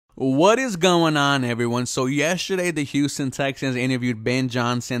What is going on, everyone? So yesterday, the Houston Texans interviewed Ben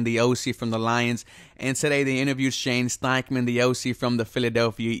Johnson, the OC from the Lions, and today they interviewed Shane Steichen, the OC from the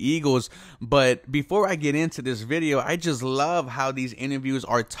Philadelphia Eagles. But before I get into this video, I just love how these interviews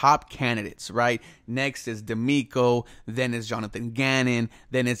are top candidates, right? Next is D'Amico, then it's Jonathan Gannon,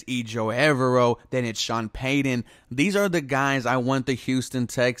 then it's Ejiro Evero, then it's Sean Payton. These are the guys I want the Houston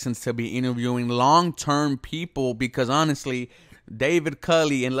Texans to be interviewing, long-term people, because honestly, David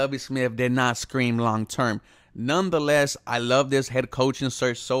Culley and Lovie Smith did not scream long-term. Nonetheless, I love this head coaching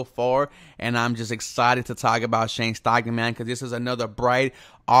search so far, and I'm just excited to talk about Shane Steichen, man, because this is another bright,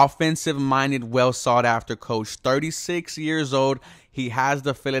 offensive-minded, well-sought-after coach. 36 years old. He has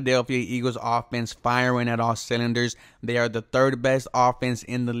the Philadelphia Eagles offense firing at all cylinders. They are the third best offense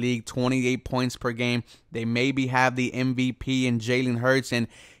in the league, 28 points per game. They maybe have the MVP in Jalen Hurts, and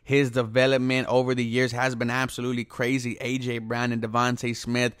his development over the years has been absolutely crazy. A.J. Brown and Devontae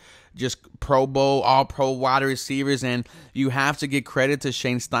Smith, just Pro Bowl, all-pro wide receivers, and you have to give credit to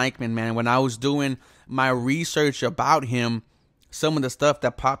Shane Steichen, man. When I was doing my research about him, some of the stuff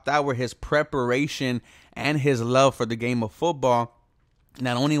that popped out were his preparation and his love for the game of football.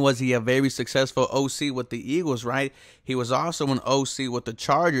 Not only was he a very successful OC with the Eagles, right? He was also an OC with the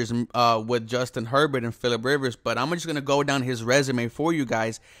Chargers with Justin Herbert and Phillip Rivers. But I'm just going to go down his resume for you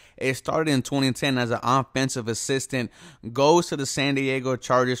guys. It started in 2010 as an offensive assistant, goes to the San Diego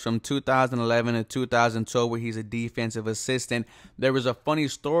Chargers from 2011 to 2012 where he's a defensive assistant. There was a funny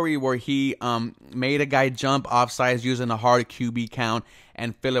story where he made a guy jump offsides using a hard QB count,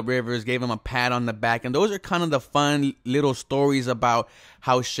 and Phillip Rivers gave him a pat on the back. And those are kind of the fun little stories about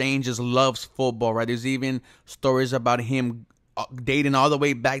how Shane just loves football, right? There's even stories about him dating all the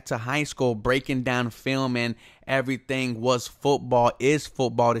way back to high school, breaking down film, and everything was football, is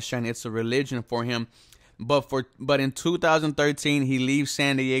football to Shane. It's a religion for him. But in 2013, he leaves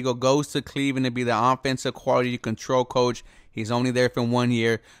San Diego, goes to Cleveland to be the offensive quality control coach. He's only there for 1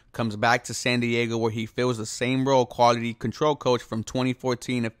 year, comes back to San Diego where he fills the same role, quality control coach, from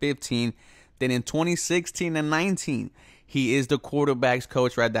 2014 to 15. Then in 2016 and 19, he is the quarterback's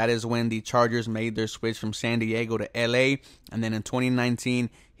coach, right? That is when the Chargers made their switch from San Diego to LA. And then in 2019,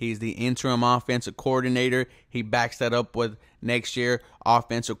 he's the interim offensive coordinator. He backs that up with next year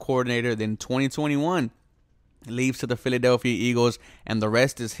offensive coordinator. Then 2021, leaves to the Philadelphia Eagles, and the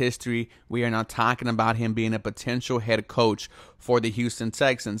rest is history. We are now talking about him being a potential head coach for the Houston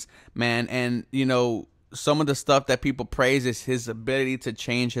Texans, man. And, you know, some of the stuff that people praise is his ability to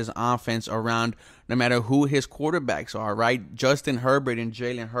change his offense around no matter who his quarterbacks are, right? Justin Herbert and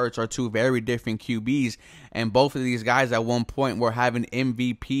Jalen Hurts are two very different QBs, and both of these guys at one point were having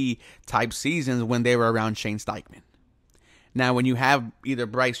MVP-type seasons when they were around Shane Steichen. Now, when you have either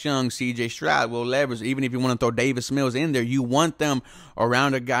Bryce Young, C.J. Stroud, Will Levis, even if you want to throw Davis Mills in there, you want them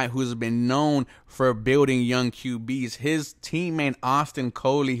around a guy who's been known for building young QBs. His teammate, Austin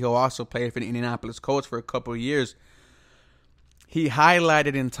Coley, who also played for the Indianapolis Colts for a couple of years, he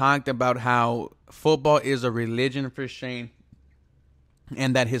highlighted and talked about how football is a religion for Shane,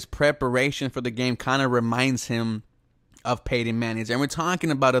 and that his preparation for the game kind of reminds him of Peyton Manning. And we're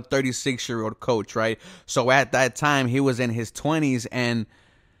talking about a 36-year-old coach, right? So at that time, he was in his 20s. And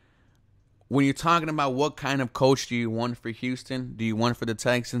when you're talking about what kind of coach do you want for Houston, do you want for the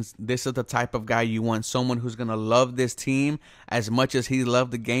Texans, this is the type of guy you want. Someone who's going to love this team as much as he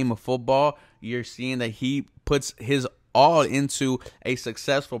loved the game of football. You're seeing that he puts his all into a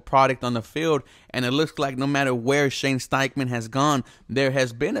successful product on the field, and it looks like no matter where Shane Steichen has gone, there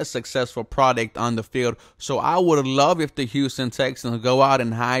has been a successful product on the field. So I would love if the Houston Texans go out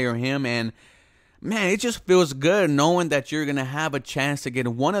and hire him, and man, it just feels good knowing that you're gonna have a chance to get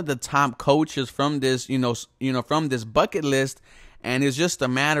one of the top coaches from this, from this bucket list. And it's just a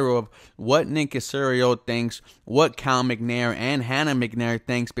matter of what Nick Caserio thinks, what Cal McNair and Hannah McNair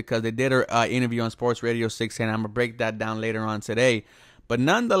thinks, because they did an interview on Sports Radio 610. I'm going to break that down later on today. But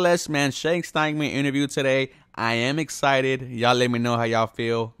nonetheless, man, Shane Steichen interview today. I am excited. Y'all let me know how y'all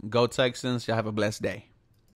feel. Go Texans. Y'all have a blessed day.